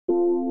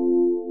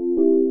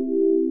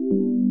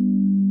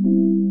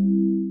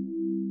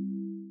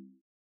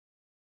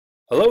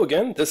Hello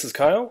again, this is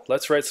Kyle.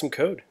 Let's write some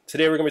code.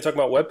 Today we're going to be talking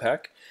about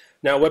webpack.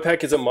 Now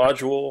webpack is a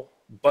module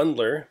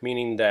bundler,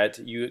 meaning that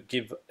you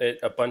give it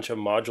a bunch of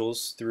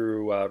modules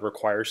through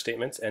require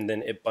statements and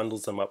then it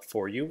bundles them up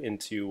for you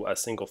into a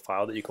single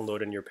file that you can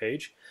load in your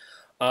page.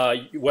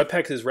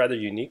 Webpack is rather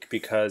unique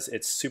because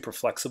it's super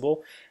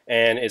flexible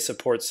and it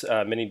supports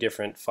many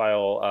different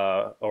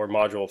file or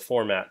module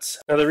formats.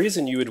 Now the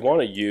reason you would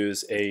want to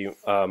use a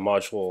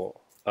module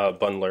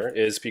bundler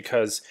is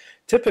because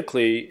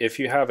typically if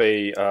you have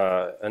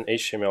an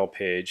HTML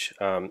page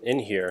in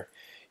here,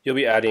 you'll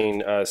be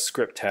adding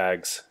script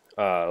tags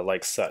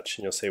like such,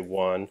 and you'll say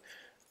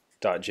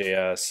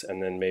 1.js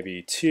and then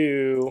maybe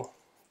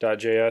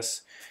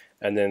 2.js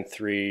and then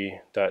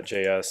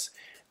 3.js.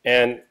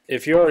 And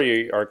if you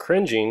already are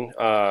cringing,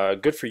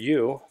 good for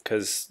you,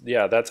 because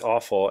yeah, that's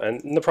awful.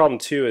 And the problem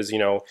too is,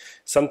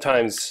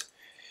 sometimes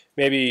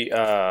maybe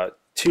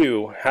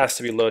 2 has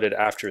to be loaded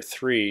after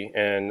 3,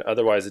 and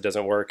otherwise it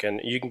doesn't work,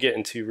 and you can get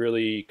into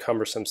really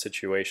cumbersome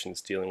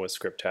situations dealing with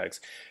script tags.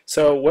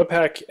 So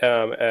Webpack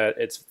at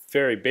its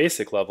very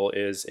basic level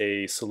is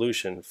a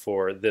solution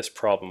for this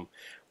problem,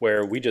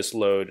 where we just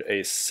load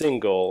a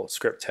single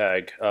script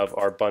tag of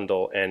our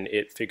bundle and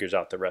it figures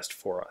out the rest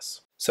for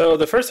us. So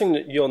the first thing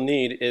that you'll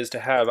need is to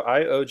have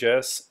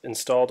io.js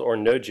installed or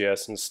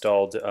node.js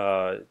installed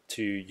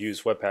to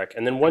use Webpack.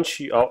 And then once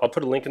I'll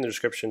put a link in the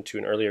description to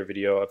an earlier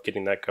video of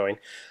getting that going.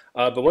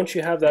 But once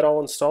you have that all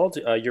installed,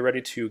 you're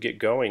ready to get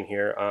going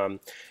here.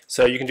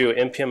 So you can do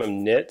npm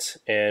init,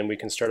 and we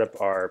can start up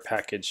our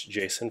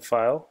package.json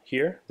file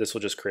here. This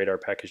will just create our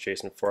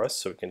package.json for us,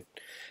 so we can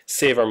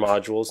save our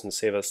modules and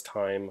save us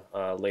time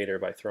later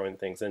by throwing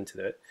things into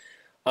it.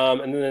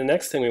 And then the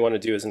next thing we want to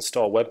do is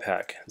install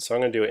Webpack. So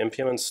I'm going to do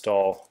npm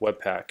install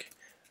Webpack,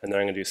 and then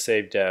I'm going to do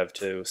save dev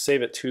to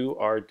save it to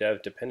our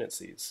dev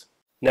dependencies.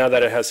 Now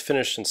that it has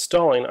finished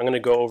installing, I'm going to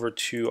go over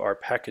to our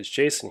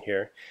package.json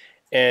here,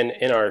 and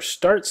in our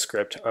start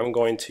script I'm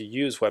going to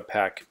use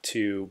Webpack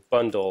to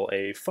bundle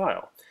a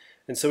file.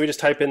 And so we just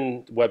type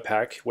in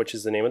Webpack, which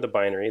is the name of the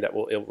binary that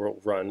it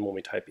will run when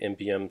we type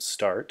npm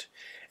start.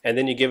 And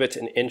then you give it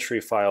an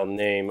entry file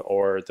name,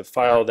 or the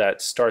file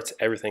that starts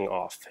everything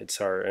off.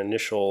 It's our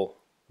initial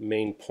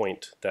main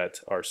point that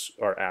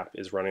our app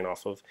is running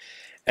off of.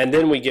 And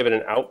then we give it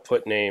an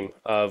output name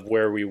of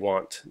where we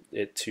want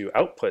it to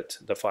output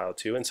the file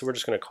to. And so we're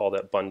just going to call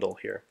that bundle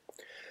here.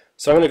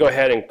 So I'm going to go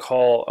ahead and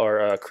call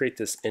or create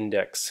this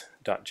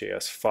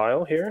index.js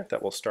file here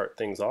that will start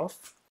things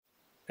off.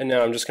 And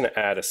now I'm just going to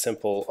add a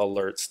simple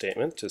alert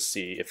statement to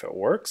see if it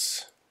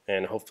works.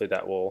 And hopefully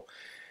that will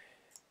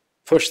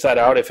push that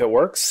out if it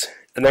works.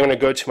 And then I'm going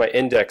to go to my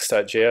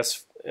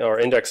index.js or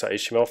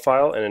index.html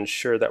file and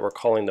ensure that we're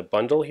calling the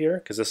bundle here,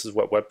 because this is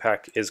what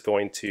Webpack is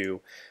going to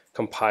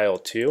compile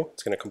to.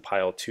 It's going to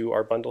compile to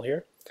our bundle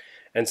here.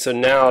 And so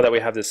now that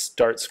we have this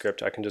start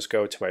script, I can just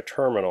go to my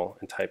terminal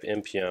and type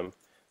npm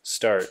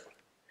start.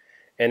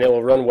 And it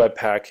will run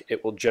Webpack.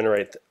 It will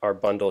generate our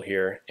bundle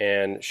here.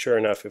 And sure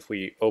enough, if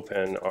we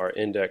open our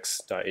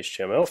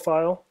index.html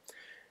file,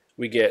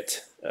 we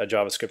get a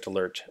JavaScript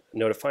alert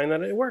notifying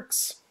that it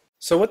works.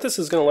 So what this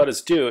is going to let us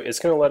do is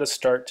going to let us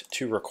start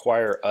to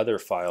require other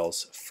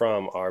files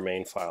from our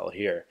main file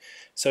here.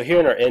 So here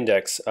in our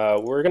index,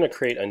 we're going to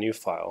create a new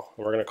file.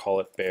 We're going to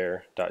call it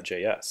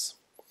bear.js.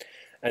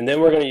 And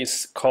then we're going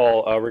to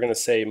we're going to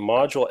say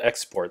module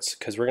exports,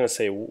 because we're going to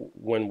say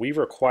when we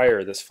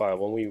require this file,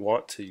 when we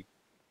want to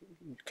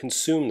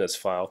consume this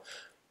file,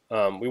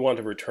 we want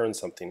to return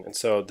something. And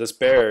so this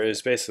bear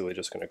is basically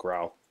just going to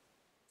growl.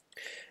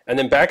 And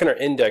then back in our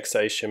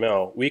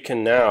index.html, we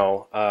can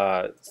now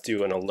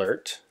do an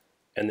alert,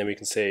 and then we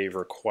can say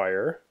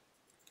require,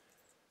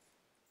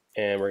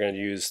 and we're going to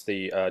use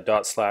the /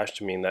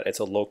 to mean that it's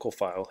a local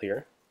file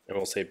here, and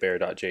we'll say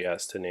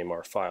bear.js to name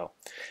our file.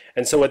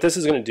 And so what this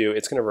is going to do,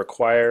 it's going to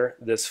require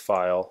this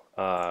file,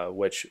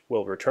 which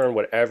will return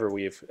whatever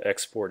we've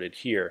exported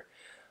here,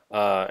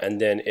 and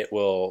then it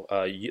will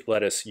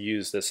let us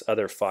use this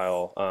other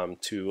file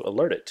to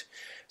alert it.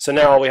 So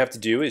now all we have to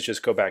do is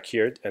just go back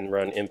here and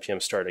run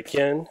npm start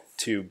again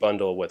to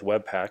bundle with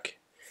Webpack.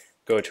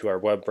 Go to our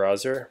web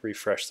browser,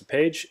 refresh the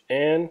page,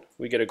 and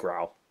we get a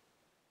growl.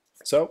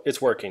 So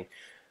it's working.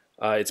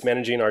 It's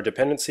managing our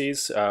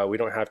dependencies. We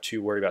don't have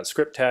to worry about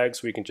script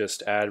tags. We can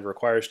just add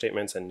require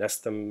statements and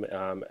nest them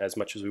as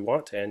much as we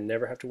want and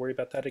never have to worry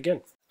about that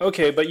again.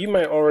 Okay, but you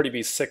might already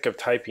be sick of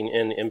typing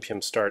in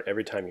npm start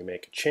every time you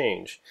make a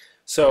change.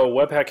 So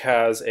Webpack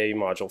has a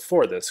module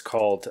for this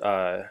called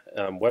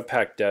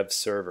Webpack Dev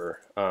Server.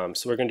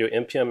 So we're going to do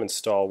npm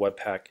install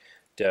Webpack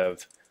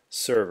Dev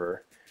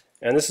Server.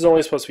 And this is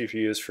only supposed to be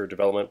used for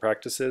development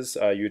practices.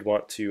 You'd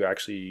want to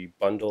actually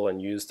bundle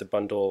and use the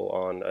bundle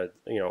on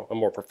a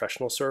more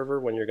professional server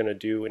when you're going to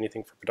do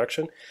anything for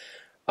production.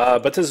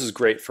 But this is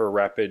great for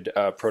rapid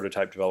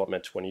prototype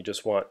development when you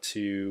just want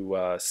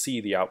to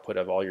see the output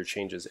of all your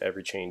changes,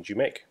 every change you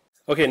make.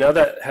 Okay, now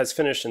that has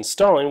finished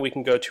installing, we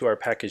can go to our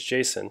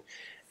package.json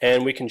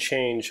and we can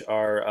change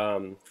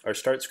our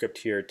start script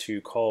here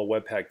to call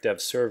Webpack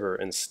Dev Server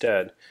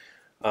instead.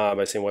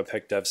 by saying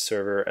webpack dev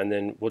server, and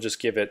then we'll just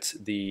give it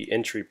the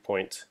entry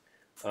point,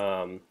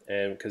 and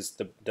because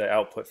the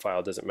output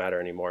file doesn't matter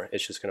anymore,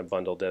 it's just going to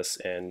bundle this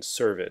and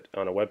serve it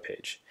on a web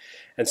page.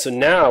 And so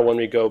now when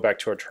we go back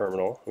to our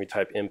terminal, we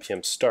type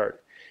npm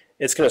start,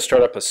 it's going to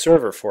start up a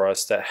server for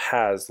us that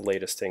has the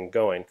latest thing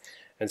going.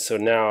 And so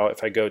now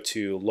if I go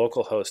to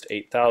localhost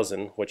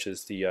 8000, which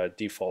is the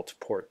default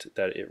port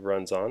that it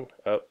runs on,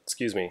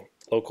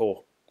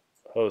 localhost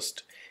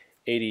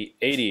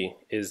 8080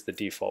 is the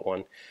default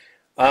one.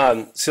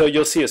 So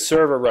you'll see a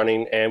server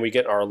running, and we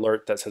get our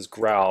alert that says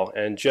growl.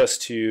 And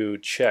just to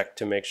check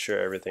to make sure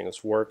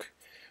everything's work,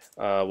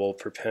 we'll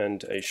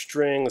prepend a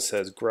string that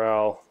says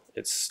growl.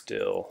 It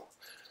still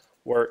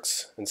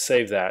works, and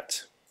save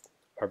that.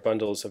 Our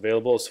bundle is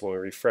available, so when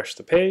we refresh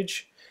the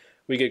page,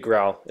 we get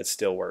growl. It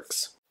still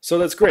works. So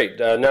that's great.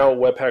 Now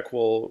Webpack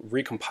will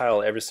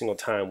recompile every single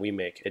time we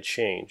make a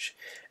change.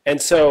 And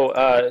so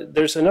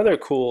there's another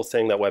cool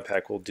thing that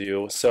Webpack will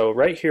do. So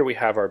right here we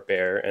have our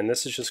bear, and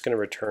this is just going to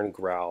return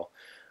growl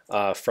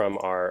from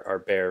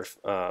our bear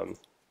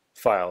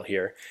file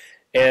here.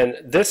 And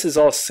this is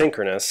all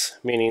synchronous,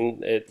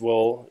 meaning it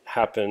will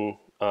happen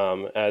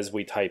as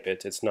we type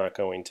it. It's not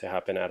going to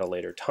happen at a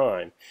later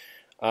time.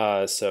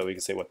 So we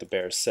can say what the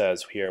bear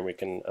says here, and we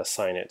can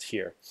assign it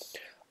here.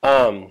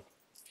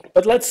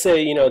 But let's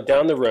say,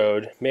 down the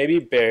road, maybe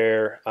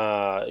bear,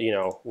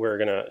 we're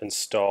going to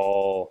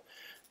install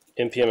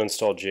npm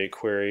install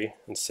jQuery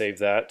and save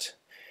that.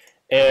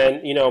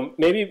 And,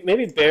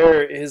 maybe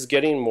bear is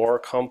getting more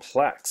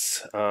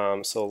complex.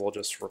 So we'll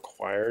just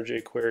require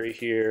jQuery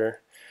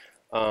here.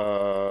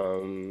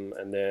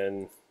 And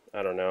then,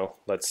 I don't know,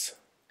 let's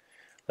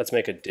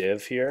make a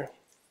div here,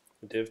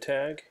 a div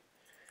tag.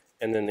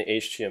 And then the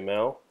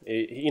HTML,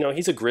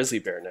 he's a grizzly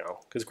bear now,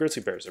 because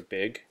grizzly bears are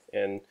big,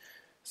 and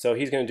so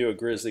he's going to do a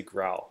grizzly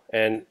growl.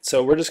 And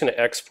so we're just going to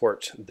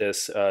export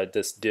this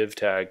this div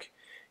tag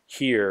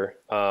here,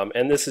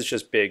 and this is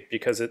just big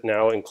because it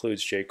now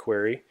includes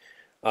jQuery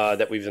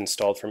that we've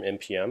installed from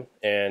npm,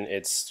 and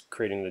it's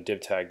creating the div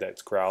tag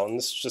that's growl, and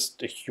this is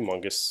just a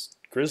humongous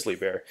grizzly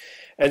bear.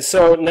 And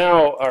so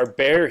now our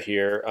bear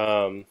here,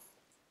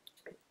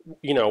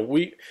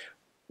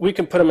 we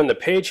can put them in the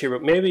page here,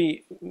 but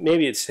maybe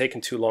it's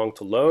taken too long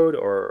to load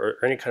or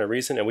any kind of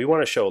reason, and we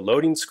want to show a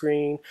loading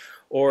screen,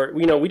 or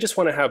we just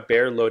want to have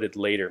bear loaded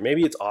later.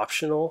 Maybe it's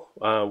optional.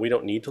 We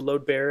don't need to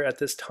load bear at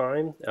this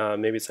time.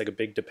 Maybe it's like a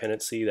big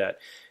dependency that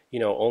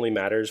only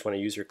matters when a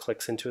user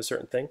clicks into a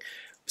certain thing.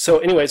 So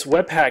anyways,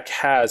 Webpack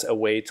has a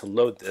way to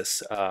load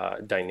this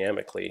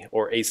dynamically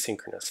or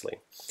asynchronously,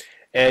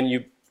 and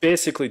you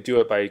basically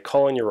do it by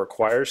calling your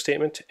require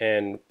statement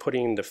and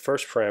putting the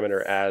first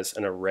parameter as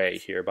an array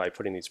here by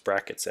putting these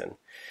brackets in.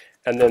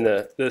 And then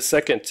the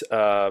second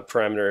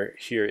parameter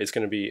here is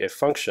going to be a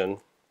function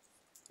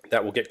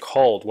that will get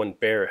called when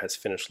bear has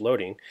finished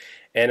loading,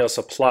 and it'll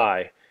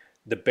supply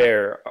the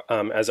bear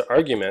as an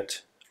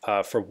argument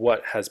for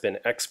what has been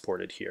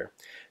exported here.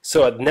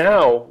 So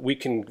now we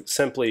can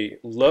simply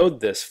load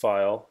this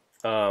file,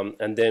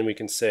 and then we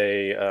can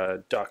say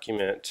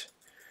document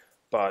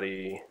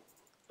body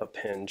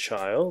append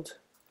child,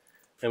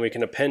 and we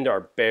can append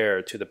our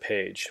bear to the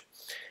page.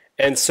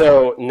 And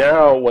so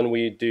now when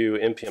we do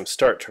npm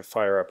start to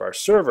fire up our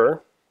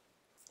server,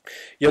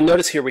 you'll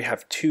notice here we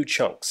have two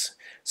chunks.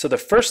 So the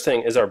first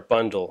thing is our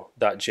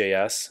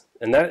bundle.js,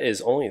 and that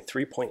is only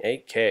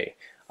 3.8K.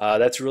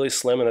 That's really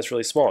slim and that's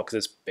really small because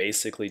it's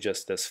basically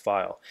just this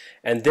file.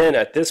 And then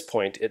at this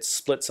point it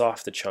splits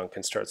off the chunk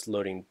and starts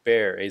loading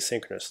bear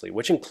asynchronously,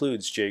 which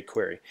includes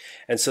jQuery.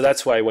 And so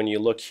that's why when you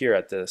look here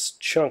at this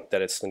chunk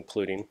that it's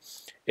including,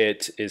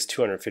 it is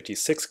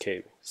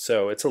 256K,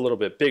 so it's a little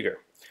bit bigger.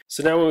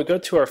 So now when we go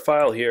to our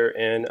file here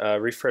and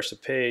refresh the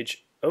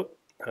page, I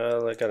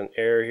got an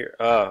error here.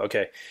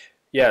 Okay.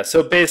 Yeah,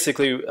 so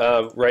basically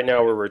right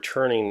now we're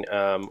returning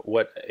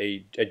what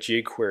a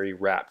jQuery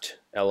wrapped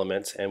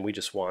element, and we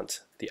just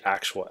want the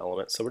actual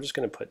element. So we're just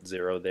going to put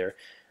 0 there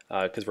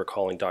because we're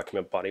calling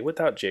document body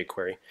without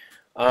jQuery.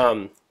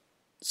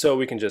 So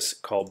we can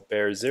just call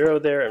bear 0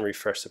 there and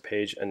refresh the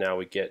page, and now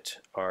we get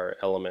our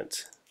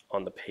element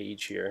on the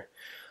page here.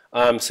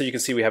 So you can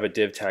see we have a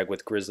div tag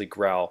with grizzly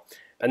growl.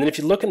 And then if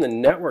you look in the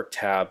network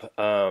tab,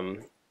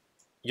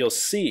 you'll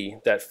see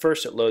that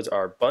first it loads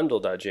our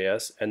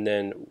bundle.js, and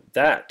then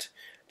that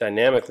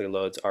dynamically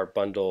loads our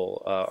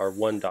bundle, our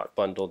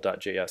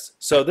one.bundle.js.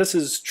 So this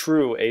is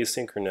true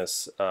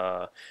asynchronous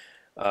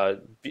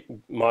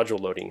module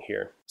loading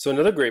here. So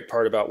another great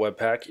part about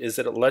Webpack is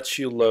that it lets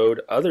you load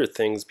other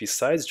things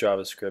besides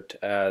JavaScript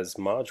as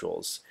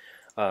modules,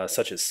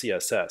 such as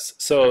CSS.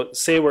 So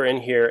say we're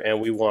in here and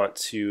we want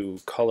to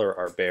color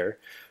our bear.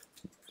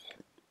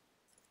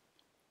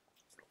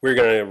 We're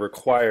going to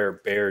require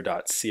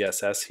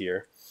bear.css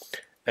here,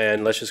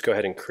 and let's just go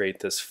ahead and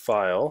create this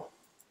file,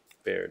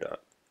 bear.css,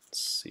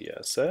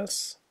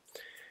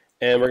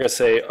 and we're going to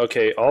say,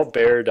 okay, all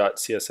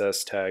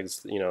bear.css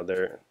tags,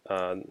 they're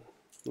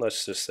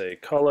let's just say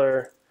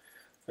color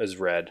is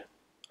red,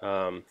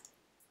 and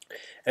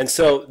And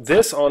so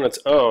this on its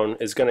own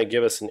is going to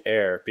give us an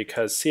error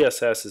because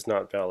CSS is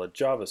not valid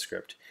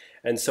JavaScript.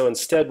 And so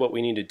instead what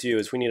we need to do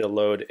is we need to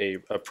load a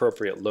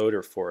appropriate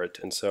loader for it.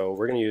 And so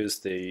we're going to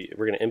use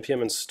we're going to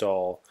npm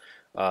install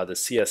the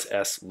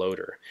CSS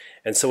Loader.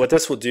 And so what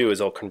this will do is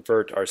it'll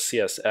convert our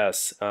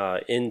CSS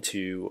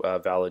into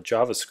valid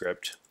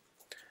JavaScript.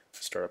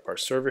 Start up our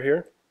server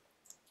here.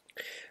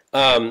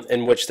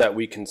 In which that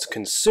we can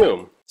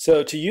consume.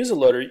 So to use a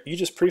loader, you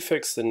just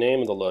prefix the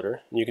name of the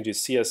loader, and you can do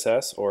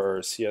CSS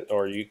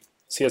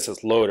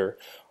CSS Loader,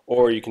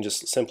 or you can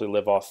just simply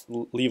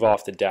leave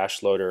off the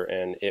dash loader,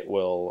 and it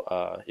will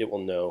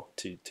know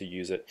to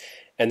use it.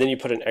 And then you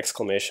put an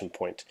exclamation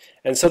point.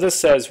 And so this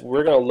says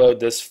we're going to load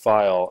this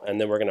file,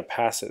 and then we're going to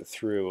pass it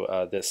through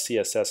this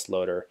CSS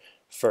Loader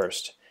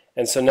first.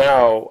 And so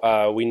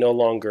now we no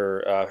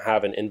longer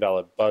have an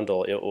invalid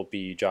bundle. It will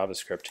be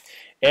JavaScript.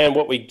 And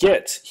what we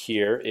get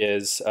here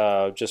is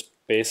just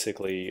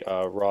basically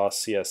raw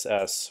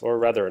CSS, or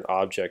rather an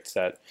object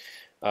that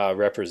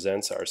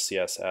represents our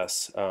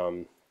CSS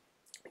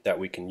that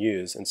we can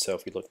use. And so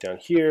if we look down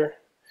here,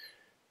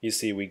 you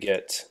see we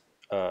get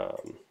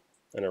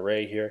an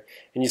array here,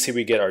 and you see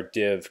we get our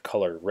div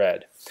color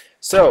red.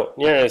 So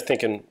you're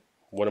thinking,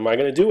 what am I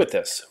going to do with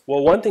this?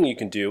 Well, one thing you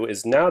can do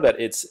is, now that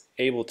it's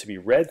able to be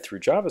read through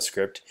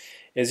JavaScript,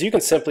 is you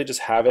can simply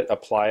just have it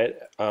apply it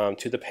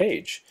to the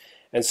page.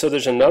 And so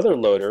there's another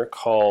loader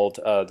called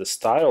the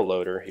Style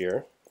Loader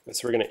here. And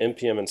so we're going to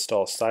npm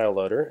install Style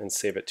Loader and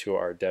save it to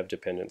our dev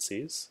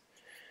dependencies.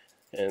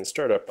 And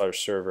start up our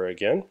server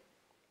again.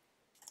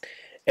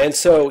 And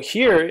so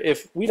here,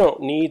 if we don't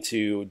need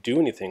to do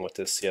anything with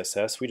this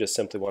CSS, we just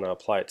simply want to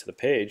apply it to the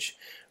page,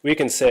 we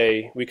can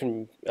say, we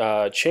can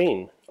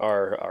chain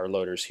our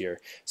loaders here.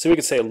 So we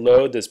could say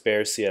load this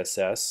bare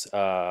CSS,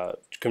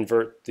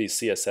 convert the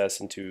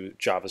CSS into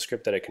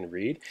JavaScript that it can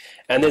read,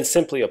 and then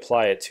simply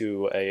apply it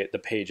to the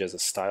page as a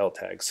style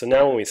tag. So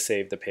now when we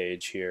save the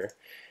page here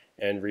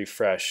and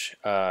refresh,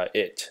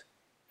 it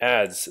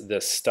adds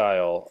this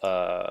style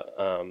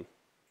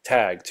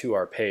tag to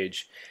our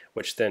page,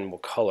 which then will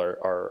color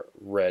our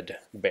red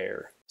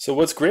bare. So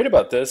what's great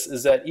about this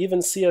is that even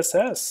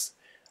CSS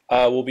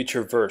will be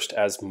traversed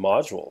as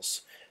modules.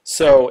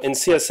 So in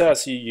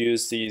CSS you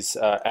use these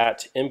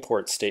at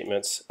import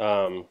statements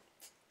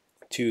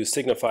to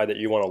signify that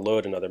you want to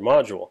load another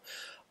module.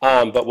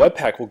 But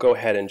Webpack will go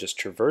ahead and just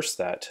traverse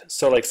that.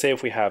 So like, say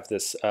if we have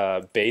this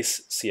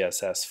base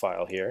CSS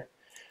file here,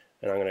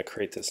 and I'm going to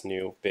create this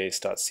new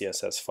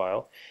base.css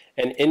file,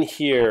 and in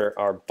here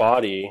our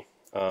body,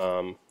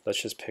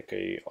 let's just pick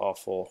a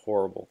awful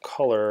horrible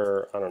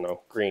color, I don't know,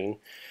 green.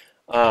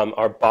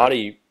 Our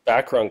body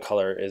background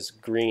color is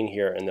green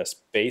here in this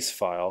base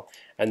file,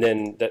 and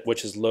then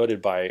which is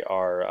loaded by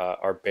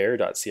our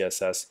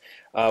bare.css.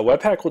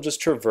 Webpack will just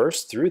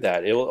traverse through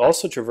that. It will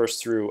also traverse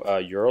through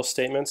URL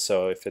statements.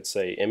 So if it's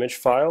a image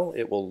file,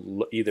 it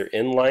will either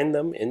inline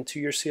them into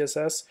your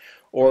CSS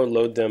or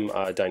load them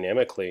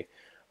dynamically,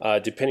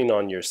 depending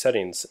on your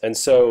settings. And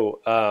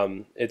so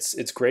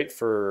it's great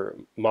for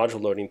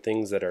module loading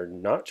things that are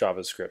not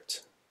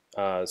JavaScript.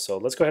 So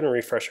let's go ahead and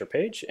refresh our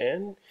page,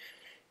 and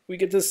we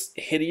get this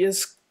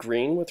hideous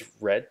green with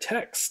red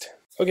text.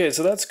 Okay,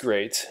 so that's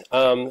great,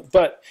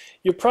 but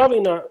you're probably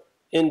not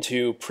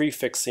into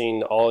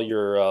prefixing all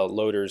your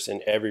loaders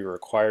in every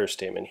require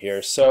statement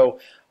here. So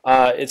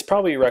it's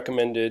probably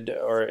recommended,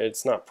 or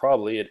it's not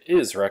probably, it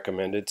is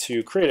recommended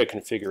to create a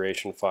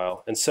configuration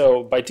file. And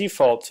so by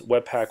default,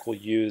 Webpack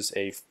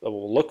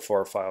will look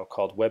for a file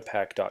called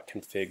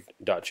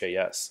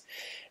webpack.config.js.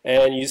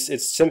 And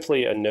it's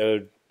simply a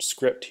node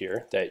script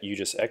here that you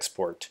just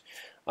export.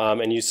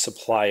 And you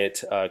supply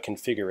it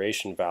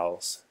configuration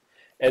vals.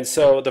 And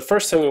so the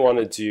first thing we want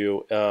to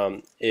do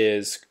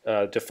is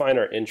define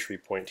our entry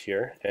point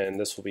here, and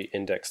this will be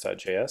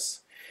index.js.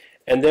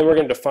 And then we're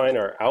going to define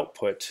our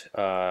output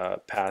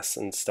paths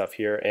and stuff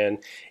here. And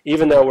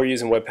even though we're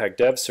using Webpack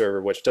Dev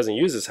Server, which doesn't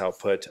use this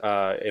output,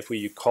 if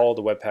we call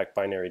the Webpack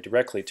binary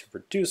directly to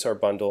produce our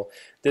bundle,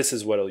 this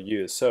is what it'll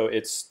use. So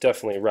it's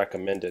definitely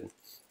recommended.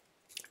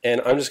 And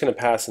I'm just going to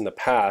pass in the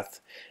path,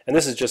 and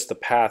this is just the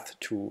path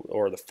to,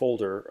 or the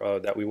folder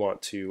that we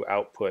want to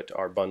output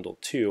our bundle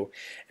to.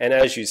 And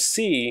as you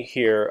see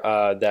here,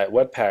 that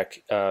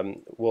Webpack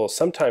will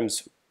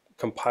sometimes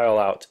compile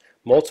out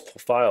multiple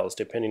files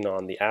depending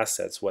on the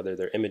assets, whether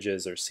they're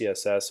images or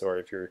CSS, or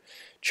if you're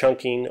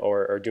chunking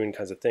or doing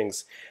kinds of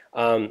things.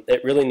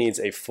 It really needs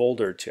a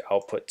folder to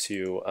output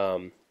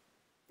to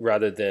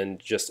rather than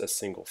just a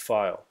single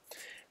file.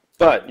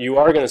 But you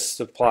are going to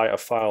supply a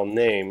file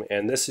name,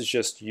 and this is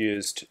just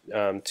used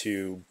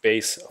to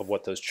base of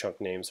what those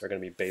chunk names are going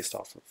to be based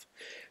off of.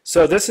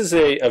 So this is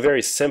a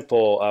very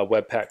simple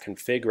Webpack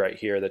config right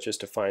here that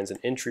just defines an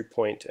entry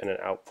point and an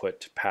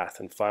output path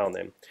and file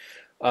name.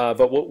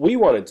 But what we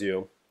want to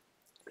do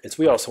is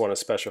we also want to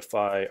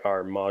specify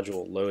our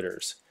module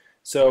loaders.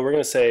 So we're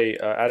going to say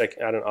add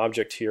an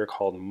object here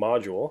called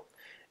module,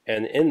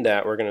 and in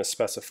that we're going to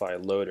specify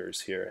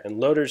loaders here. And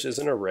loaders is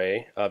an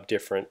array of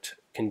different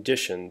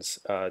conditions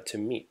to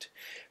meet.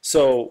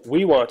 So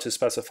we want to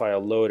specify a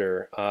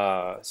loader,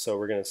 so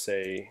we're going to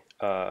say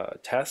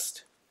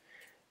test,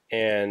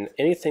 and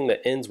anything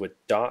that ends with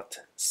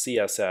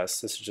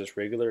 .css, this is just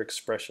regular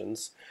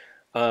expressions.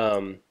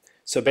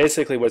 So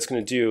basically what it's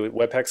going to do,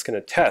 Webpack's going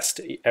to test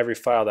every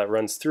file that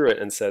runs through it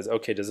and says,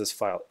 okay, does this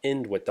file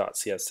end with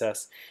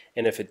 .css?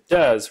 And if it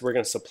does, we're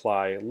going to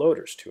supply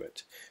loaders to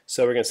it.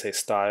 So we're going to say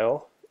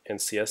style and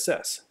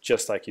CSS,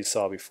 just like you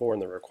saw before in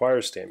the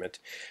require statement.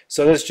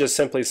 So this is just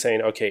simply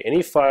saying, okay,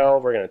 any file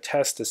we're going to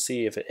test to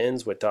see if it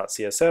ends with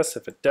 .css.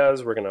 If it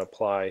does, we're going to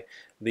apply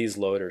these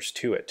loaders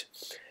to it.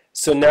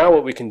 So now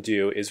what we can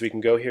do is we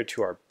can go here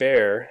to our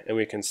bear and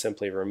we can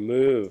simply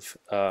remove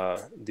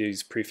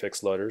these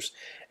prefix loaders,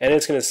 and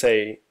it's going to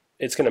say,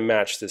 it's going to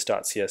match this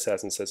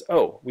 .css and says,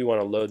 oh, we want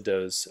to load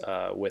those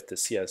with the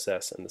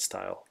CSS and the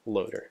style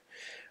loader.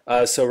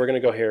 So we're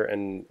going to go here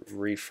and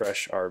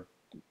refresh our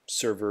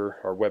server,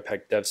 our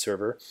Webpack dev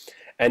server,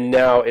 and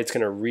now it's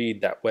going to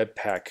read that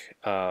Webpack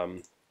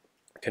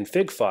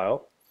config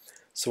file.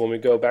 So when we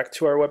go back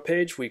to our web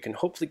page, we can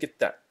hopefully get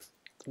that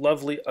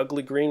lovely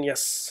ugly green.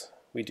 Yes,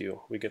 we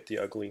do. We get the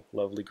ugly,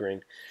 lovely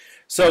green.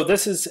 So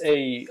this is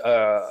a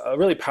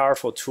really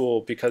powerful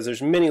tool because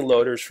there's many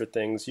loaders for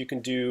things. You can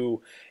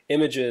do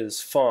images,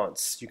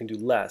 fonts, you can do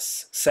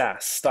less,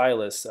 Sass,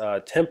 stylus,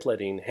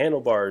 templating,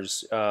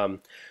 handlebars,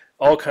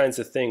 all kinds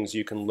of things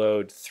you can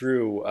load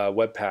through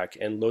Webpack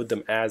and load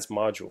them as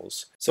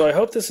modules. So I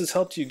hope this has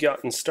helped you get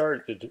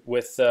started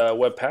with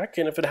Webpack,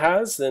 and if it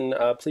has, then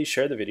please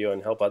share the video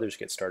and help others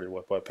get started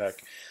with Webpack.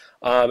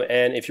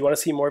 And if you want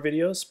to see more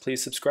videos,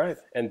 please subscribe.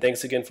 And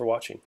thanks again for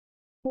watching.